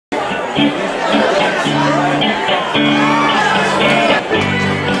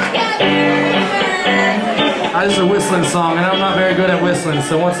This is a whistling song, and I'm not very good at whistling,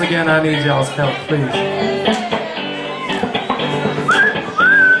 so once again, I need y'all's help, please.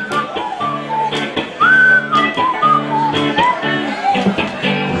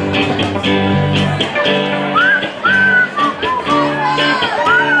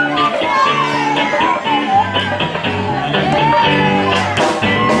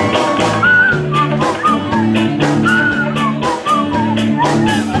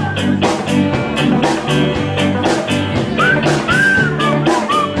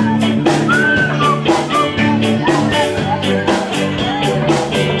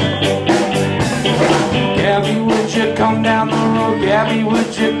 Come down the road, Gabby,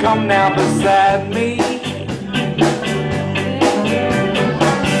 would you come now beside me?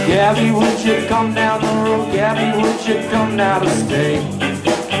 Gabby, would you come down the road? Gabby, would you come now to stay?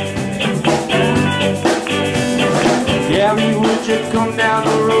 Gabby, would you come down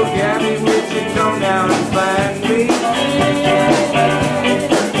the road? Gabby, would you come down and find me?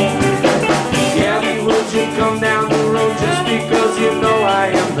 Gabby, would you come down the road just because you know I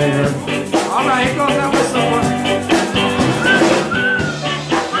am there? All right, here goes that whistle one.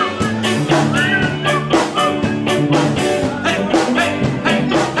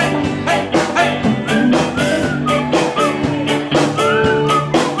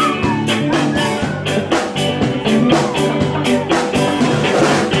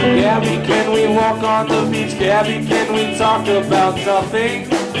 Walk on the beach, Gabby, can we talk about nothing?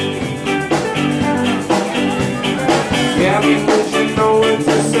 Gabby, would you know what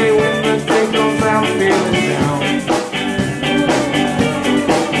to say when the day goes out feeling down?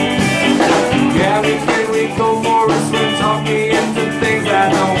 Gabby, can we go for a swim, talk me into things I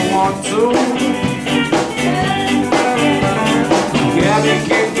don't want to? Gabby,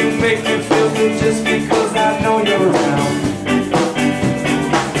 can you make me feel good just because I know you're around?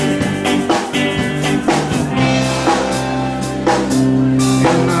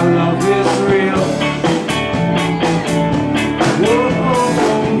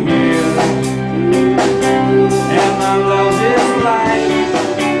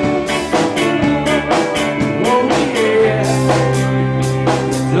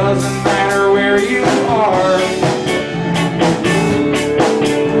 Doesn't matter where you are.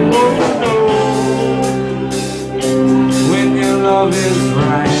 Oh, no. When your love is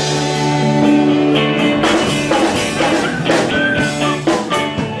right.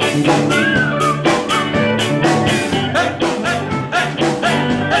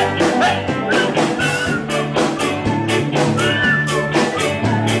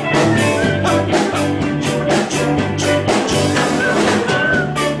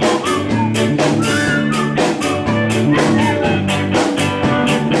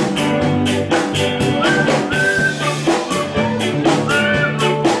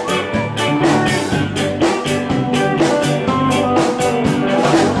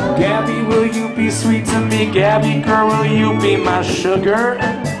 Sweet to me, Gabby, girl, will you be my sugar?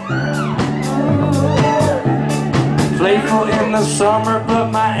 Playful in the summer,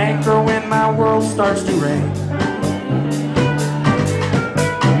 but my anchor when my world starts to rain.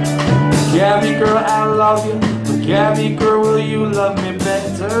 Gabby, girl, I love you, but Gabby, girl, will you love me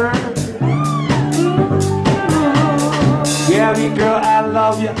better? Gabby, girl, I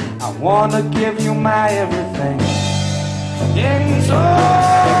love you, I wanna give you my everything. And so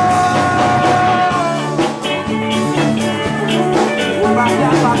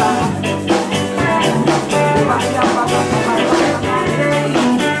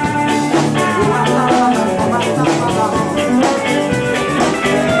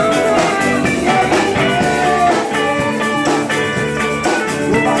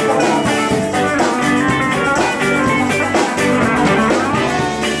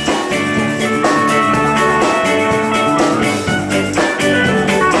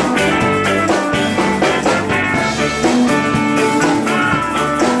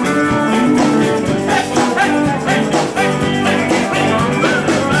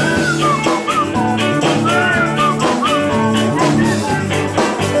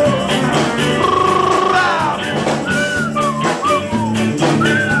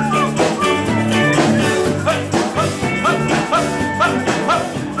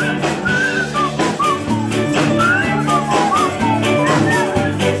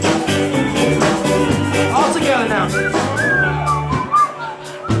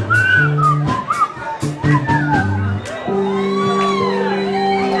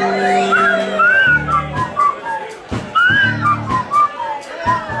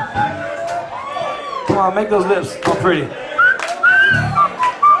make those lips all pretty.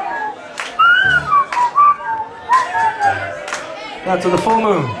 Out to the full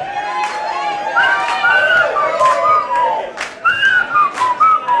moon.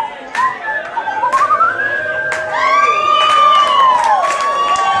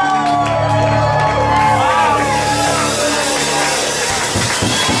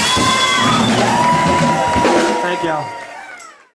 Thank y'all.